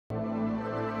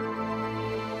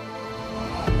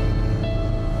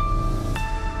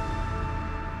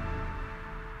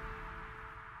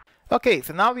Okay,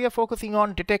 so now we are focusing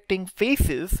on detecting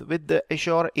faces with the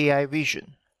Azure AI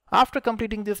Vision. After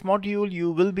completing this module,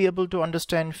 you will be able to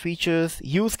understand features,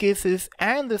 use cases,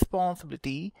 and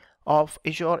responsibility of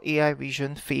Azure AI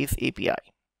Vision Face API.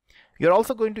 You're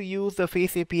also going to use the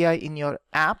Face API in your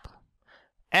app.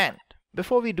 And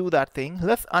before we do that thing,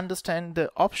 let's understand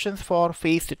the options for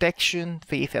face detection,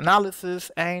 face analysis,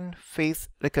 and face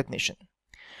recognition.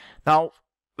 Now,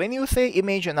 when you say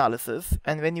image analysis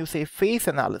and when you say face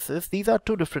analysis, these are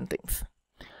two different things.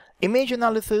 Image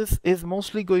analysis is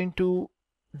mostly going to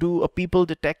do a people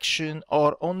detection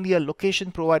or only a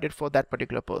location provided for that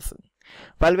particular person.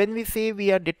 While when we say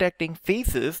we are detecting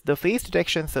faces, the face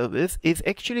detection service is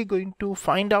actually going to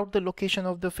find out the location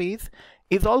of the face,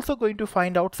 is also going to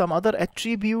find out some other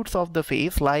attributes of the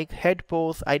face like head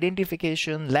pose,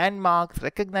 identification, landmarks,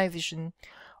 recognition,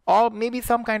 or maybe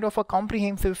some kind of a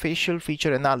comprehensive facial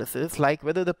feature analysis like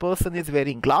whether the person is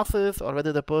wearing glasses or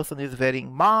whether the person is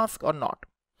wearing mask or not.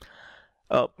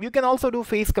 You can also do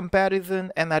face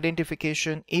comparison and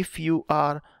identification if you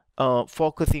are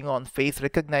focusing on face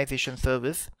recognition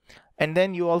service. And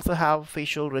then you also have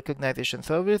facial recognition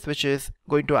service, which is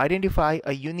going to identify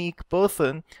a unique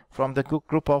person from the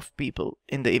group of people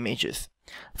in the images.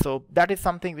 So that is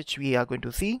something which we are going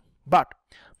to see. But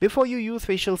before you use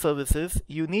facial services,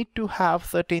 you need to have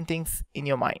certain things in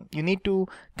your mind. You need to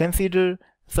consider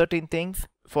certain things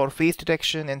for face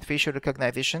detection and facial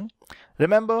recognition.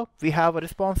 Remember, we have a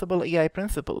responsible AI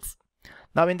principles.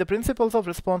 Now in the principles of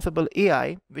responsible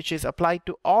AI, which is applied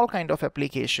to all kind of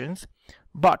applications,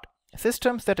 but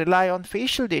systems that rely on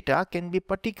facial data can be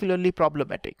particularly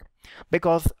problematic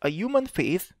because a human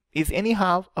face is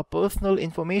anyhow a personal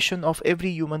information of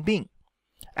every human being.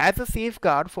 As a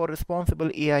safeguard for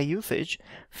responsible AI usage,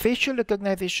 facial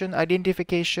recognition,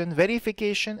 identification,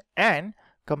 verification, and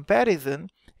comparison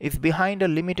is behind a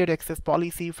limited access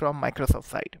policy from Microsoft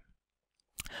side.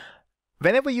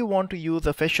 Whenever you want to use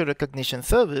a facial recognition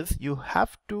service, you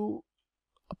have to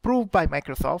approve by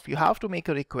Microsoft. You have to make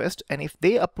a request, and if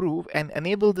they approve and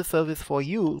enable the service for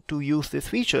you to use this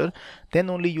feature, then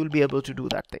only you'll be able to do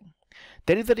that thing.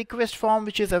 There is a request form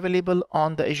which is available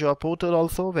on the Azure portal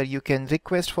also, where you can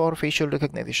request for facial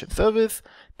recognition service.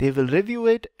 They will review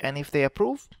it, and if they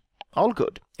approve, all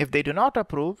good. If they do not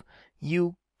approve,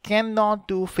 you cannot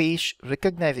do face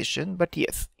recognition, but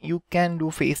yes, you can do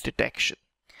face detection.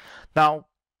 Now,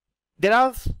 there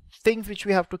are things which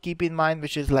we have to keep in mind,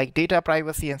 which is like data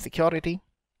privacy and security,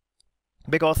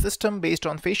 because system based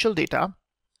on facial data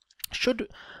should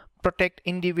protect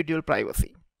individual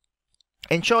privacy,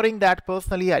 ensuring that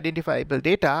personally identifiable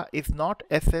data is not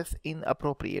accessed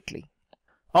inappropriately.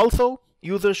 Also,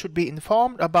 users should be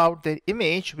informed about their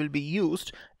image will be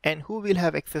used and who will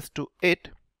have access to it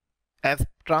as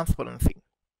transparency.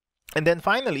 And then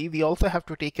finally, we also have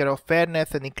to take care of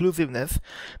fairness and inclusiveness,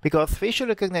 because facial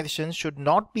recognition should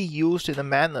not be used in a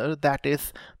manner that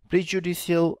is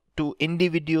prejudicial to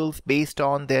individuals based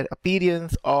on their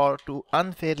appearance or to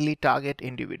unfairly target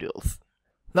individuals.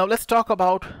 Now let's talk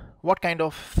about what kind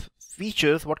of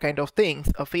features, what kind of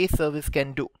things a face service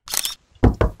can do.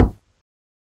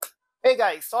 Hey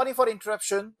guys, sorry for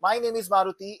interruption. My name is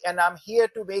Maruti and I'm here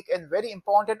to make a very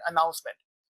important announcement.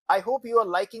 I hope you are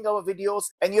liking our videos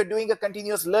and you're doing a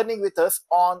continuous learning with us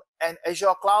on an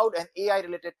Azure Cloud and AI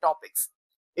related topics.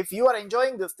 If you are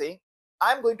enjoying this thing,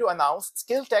 I'm going to announce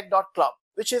skilltech.club,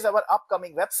 which is our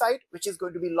upcoming website, which is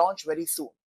going to be launched very soon.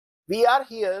 We are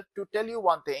here to tell you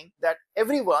one thing, that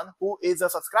everyone who is a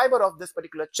subscriber of this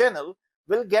particular channel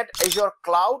will get Azure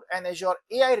Cloud and Azure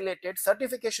AI related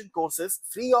certification courses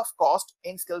free of cost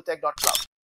in skilltech.club.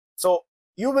 So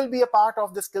you will be a part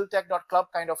of the skilltech.club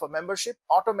kind of a membership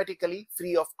automatically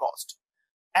free of cost.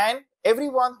 And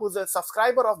everyone who's a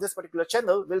subscriber of this particular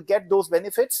channel will get those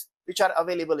benefits which are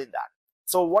available in that.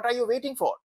 So what are you waiting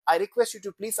for? I request you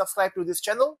to please subscribe to this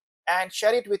channel and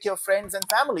share it with your friends and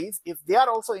families if they are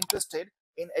also interested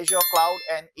in Azure Cloud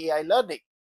and AI learning.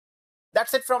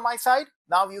 That's it from my side.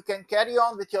 Now you can carry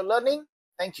on with your learning.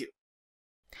 Thank you.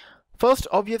 First,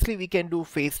 obviously, we can do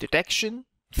face detection.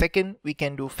 Second, we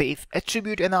can do face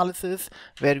attribute analysis,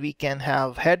 where we can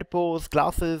have head pose,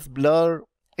 glasses, blur,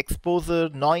 exposure,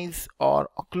 noise, or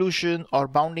occlusion or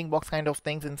bounding box kind of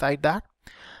things inside that.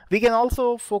 We can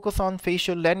also focus on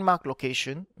facial landmark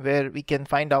location, where we can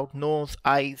find out nose,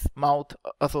 eyes, mouth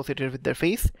associated with their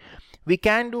face. We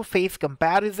can do face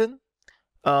comparison.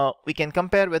 We can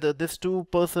compare whether these two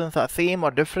persons are same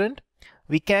or different.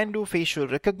 We can do facial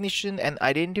recognition and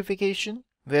identification,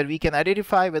 where we can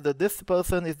identify whether this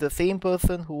person is the same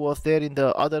person who was there in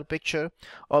the other picture,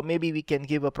 or maybe we can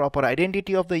give a proper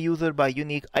identity of the user by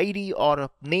unique ID or a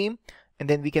name, and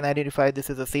then we can identify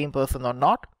this is the same person or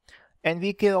not. And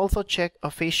we can also check a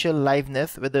facial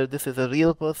liveness, whether this is a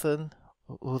real person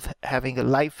who's having a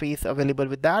live face available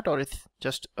with that, or it's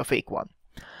just a fake one.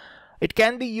 It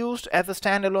can be used as a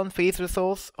standalone face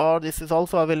resource, or this is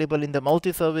also available in the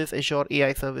multi-service Azure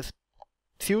AI Service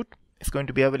suite. It's going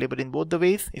to be available in both the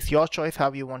ways. It's your choice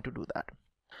how you want to do that.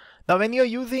 Now, when you're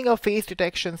using a face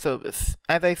detection service,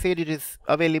 as I said, it is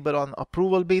available on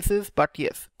approval basis, but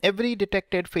yes, every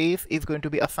detected face is going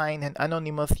to be assigned an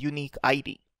anonymous unique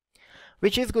ID,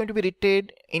 which is going to be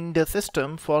retained in the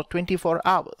system for 24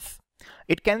 hours.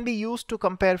 It can be used to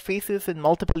compare faces in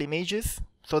multiple images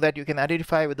so that you can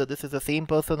identify whether this is the same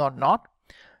person or not.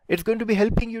 It's going to be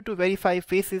helping you to verify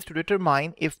faces to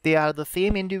determine if they are the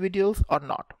same individuals or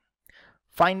not.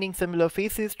 Finding similar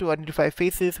faces to identify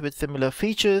faces with similar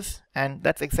features, and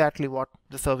that's exactly what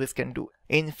the service can do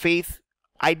in face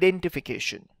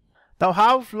identification. Now,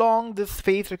 how long this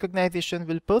face recognition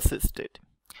will persist it?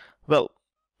 Well,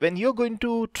 when you're going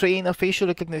to train a facial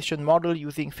recognition model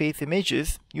using face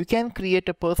images, you can create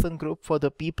a person group for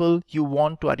the people you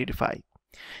want to identify.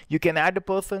 You can add a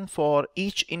person for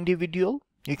each individual.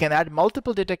 You can add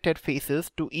multiple detected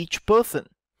faces to each person.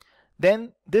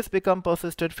 Then this becomes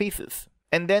persisted faces.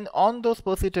 And then on those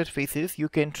persisted faces, you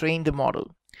can train the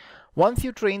model. Once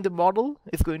you train the model,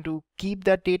 it's going to keep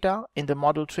that data in the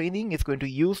model training. It's going to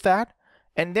use that.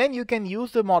 And then you can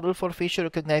use the model for facial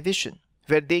recognition,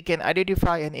 where they can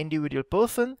identify an individual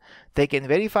person, they can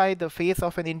verify the face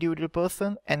of an individual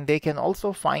person, and they can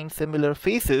also find similar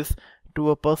faces to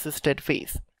a persisted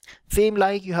face. Same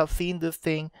like you have seen this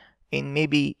thing in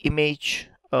maybe image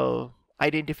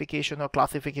identification or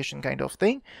classification kind of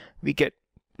thing. We can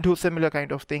do similar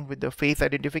kind of thing with the face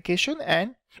identification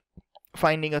and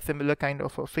finding a similar kind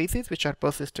of faces which are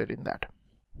persisted in that.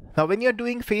 Now, when you're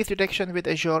doing face detection with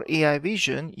Azure AI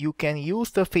Vision, you can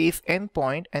use the face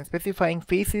endpoint and specifying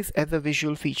faces as a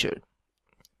visual feature.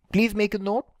 Please make a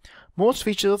note, most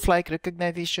features like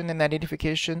recognition and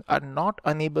identification are not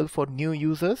enabled for new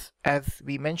users, as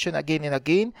we mentioned again and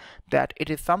again that it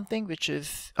is something which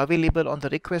is available on the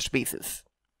request basis.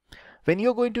 When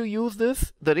you're going to use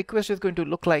this, the request is going to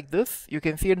look like this. You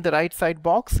can see in the right side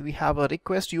box, we have a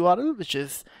request URL, which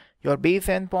is your base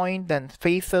endpoint, then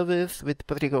face service with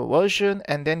particular version,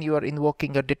 and then you are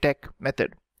invoking a detect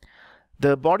method.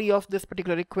 The body of this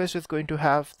particular request is going to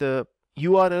have the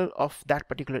URL of that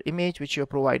particular image which you're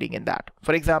providing in that.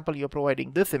 For example, you're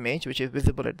providing this image which is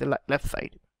visible at the left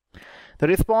side. The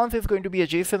response is going to be a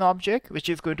JSON object which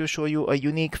is going to show you a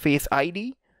unique face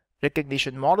ID,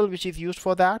 recognition model which is used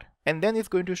for that, and then it's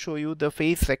going to show you the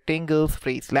face rectangles,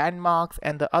 face landmarks,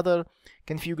 and the other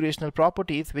configurational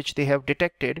properties which they have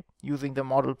detected using the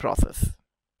model process.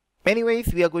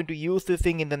 Anyways, we are going to use this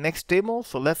thing in the next demo,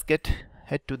 so let's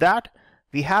head to that.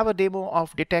 We have a demo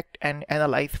of detect and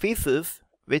analyze faces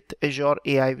with Azure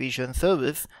AI Vision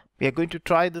service. We are going to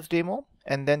try this demo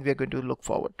and then we are going to look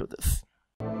forward to this.